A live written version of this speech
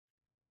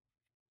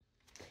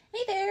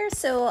Hey there,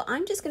 so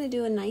I'm just going to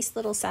do a nice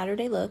little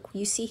Saturday look.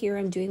 You see here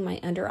I'm doing my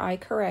under eye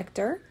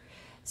corrector.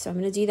 So I'm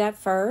going to do that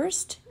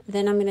first.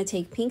 Then I'm going to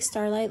take Pink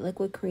Starlight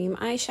Liquid Cream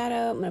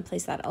eyeshadow. I'm going to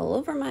place that all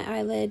over my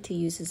eyelid to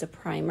use as a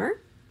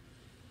primer.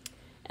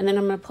 And then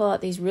I'm going to pull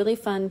out these really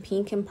fun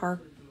pink and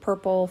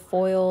purple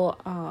foil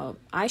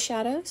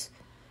eyeshadows.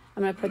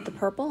 I'm going to put the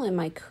purple in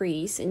my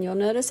crease. And you'll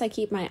notice I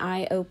keep my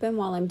eye open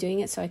while I'm doing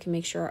it so I can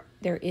make sure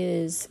there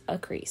is a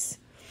crease.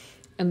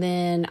 And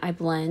then I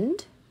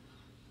blend.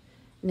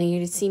 And then you're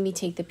going to see me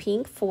take the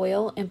pink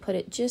foil and put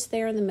it just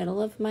there in the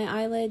middle of my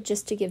eyelid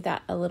just to give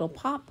that a little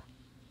pop.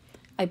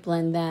 I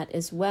blend that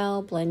as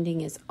well.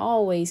 Blending is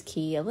always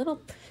key. Just a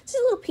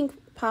little pink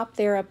pop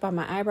there up on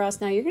my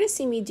eyebrows. Now you're going to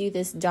see me do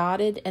this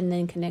dotted and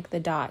then connect the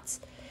dots.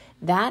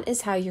 That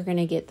is how you're going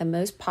to get the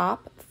most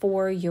pop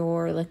for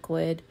your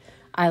liquid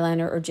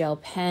eyeliner or gel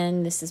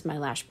pen. This is my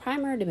lash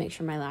primer to make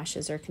sure my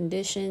lashes are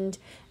conditioned.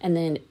 And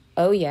then,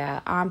 oh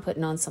yeah, I'm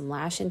putting on some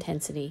lash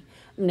intensity.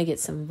 I'm going to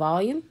get some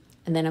volume.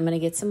 And then I'm going to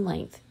get some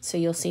length. So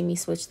you'll see me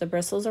switch the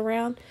bristles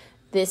around.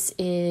 This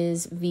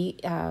is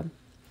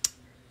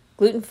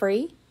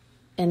gluten-free,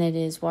 and it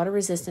is water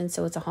resistant,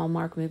 so it's a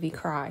Hallmark movie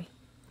cry.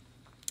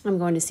 I'm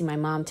going to see my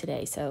mom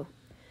today, so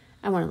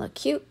I want to look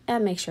cute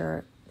and make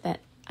sure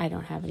that I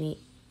don't have any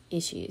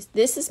issues.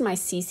 This is my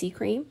CC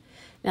cream.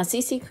 Now,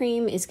 CC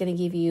cream is going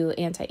to give you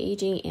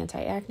anti-aging,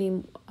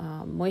 anti-acne,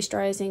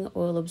 moisturizing,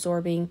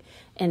 oil-absorbing,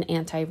 and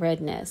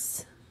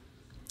anti-redness.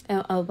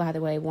 Oh, by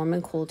the way, warm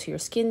and cool to your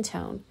skin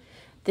tone.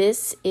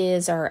 This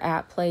is our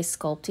At Play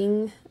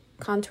Sculpting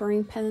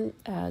Contouring Pen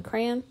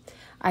Crayon.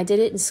 I did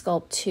it in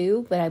Sculpt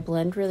 2, but I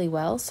blend really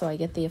well, so I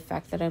get the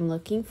effect that I'm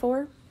looking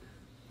for.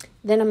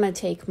 Then I'm going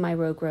to take my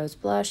Rogue Rose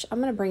blush.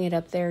 I'm going to bring it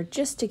up there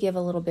just to give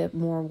a little bit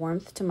more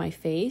warmth to my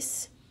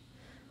face.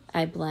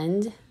 I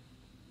blend.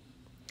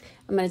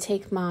 I'm going to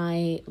take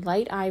my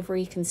Light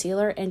Ivory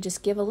concealer and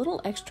just give a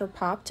little extra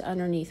pop to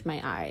underneath my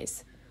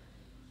eyes.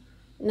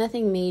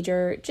 Nothing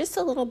major, just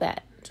a little bit,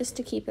 just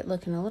to keep it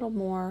looking a little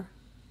more.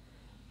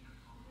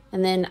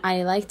 And then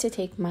I like to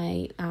take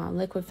my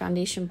liquid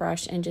foundation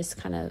brush and just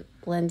kind of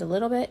blend a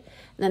little bit.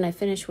 And then I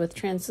finish with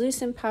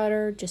translucent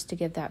powder just to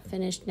give that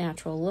finished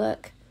natural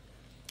look.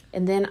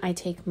 And then I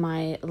take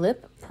my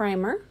lip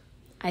primer.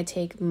 I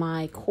take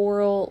my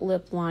Coral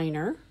lip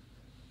liner.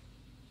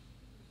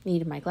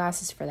 Needed my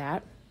glasses for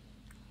that.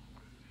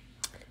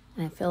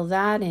 And I fill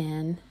that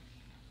in.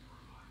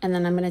 And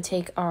then I'm going to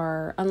take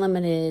our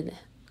Unlimited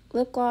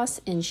lip gloss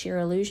in Sheer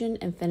Illusion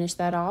and finish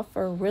that off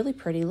for a really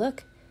pretty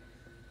look.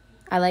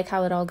 I like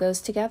how it all goes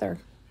together.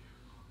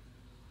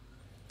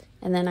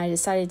 And then I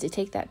decided to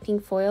take that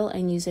pink foil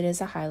and use it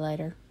as a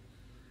highlighter.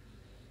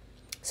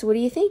 So what do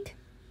you think?